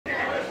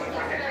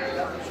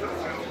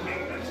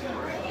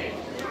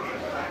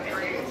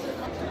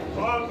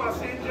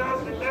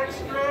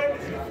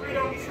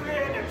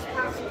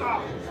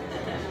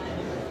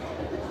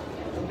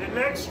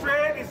next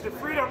trade is the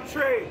freedom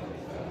trade.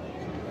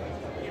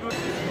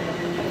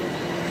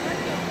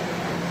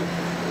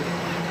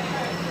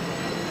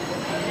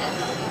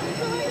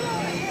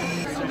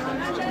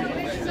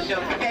 So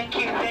thank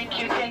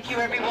you,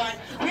 everyone.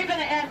 We're going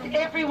to ask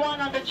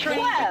everyone on the train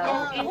to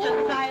go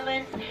into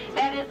silence.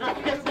 That is a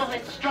simple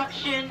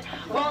instruction.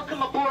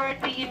 Welcome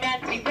aboard the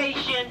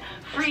Emancipation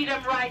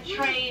Freedom Ride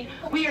train.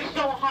 We are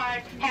so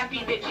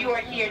happy that you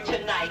are here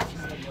tonight.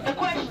 The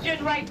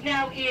question right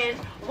now is,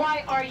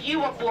 why are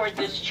you aboard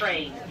this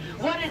train?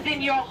 What is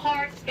in your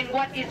heart and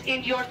what is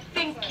in your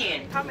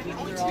thinking? How many?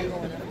 Only two.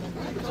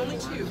 Only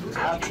two.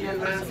 Happy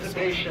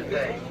Emancipation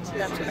Day.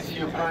 This is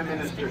your Prime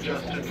Minister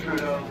Justin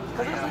Trudeau.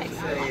 I have to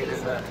say it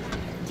is a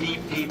deep,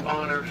 deep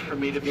honor for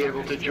me to be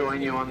able to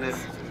join you on this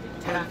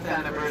 10th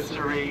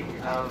anniversary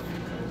of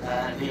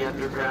the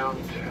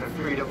Underground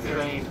Freedom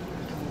Train.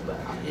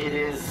 It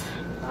is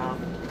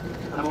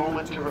a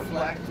moment to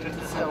reflect and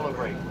to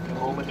celebrate, a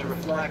moment to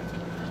reflect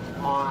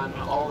on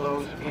all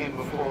those who came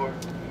before,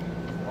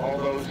 all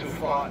those who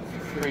fought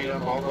for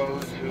freedom, all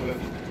those who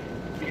have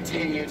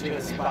continued to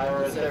inspire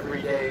us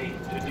every day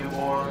to do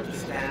more, to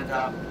stand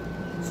up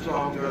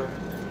stronger,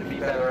 to be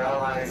better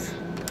allies,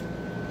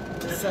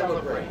 to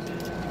celebrate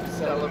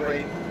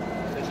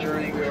the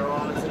journey we are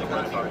on as a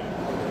country.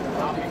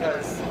 Not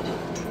because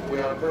we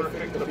are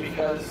perfect, but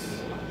because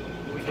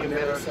we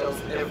commit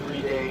ourselves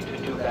every day to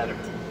do better.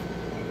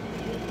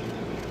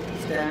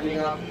 Standing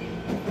up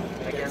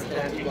against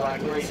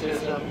anti-black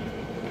racism,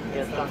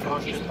 against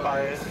unconscious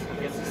bias,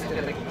 against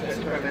systemic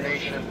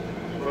discrimination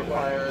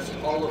requires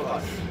all of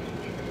us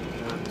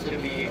to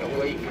be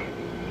awake,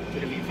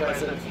 to be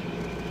present,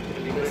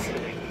 to be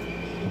listening.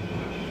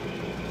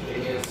 It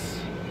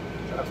is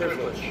a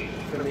privilege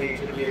for me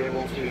to be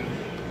able to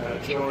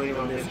join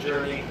on this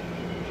journey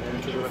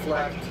and to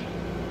reflect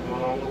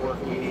on all the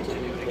work we need to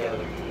do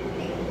together.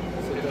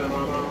 C'est un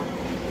moment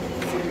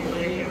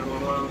célébré, un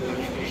moment de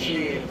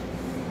réfléchir,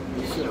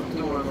 et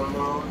surtout un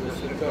moment de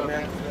se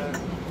commettre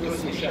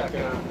tous et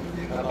chacun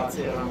à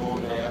bâtir un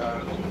monde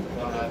meilleur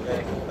dans la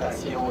vraie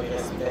compassion et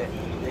respect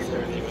des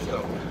uns et des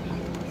autres.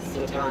 It's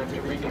a time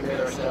to recommit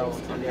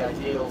ourselves to the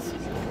ideals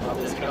of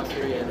this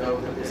country and know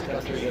that this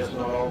country has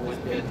not always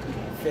been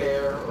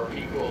fair or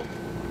equal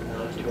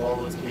to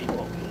all its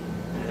people.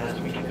 And as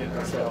we commit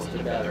ourselves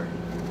to better,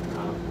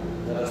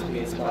 let us be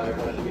inspired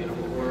by the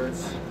beautiful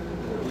words,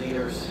 the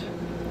leaders,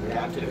 the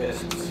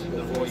activists,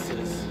 the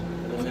voices,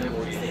 and the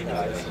memories that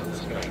guide us on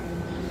this train.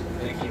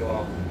 Thank you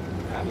all.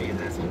 Happy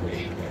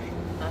Emancipation Day.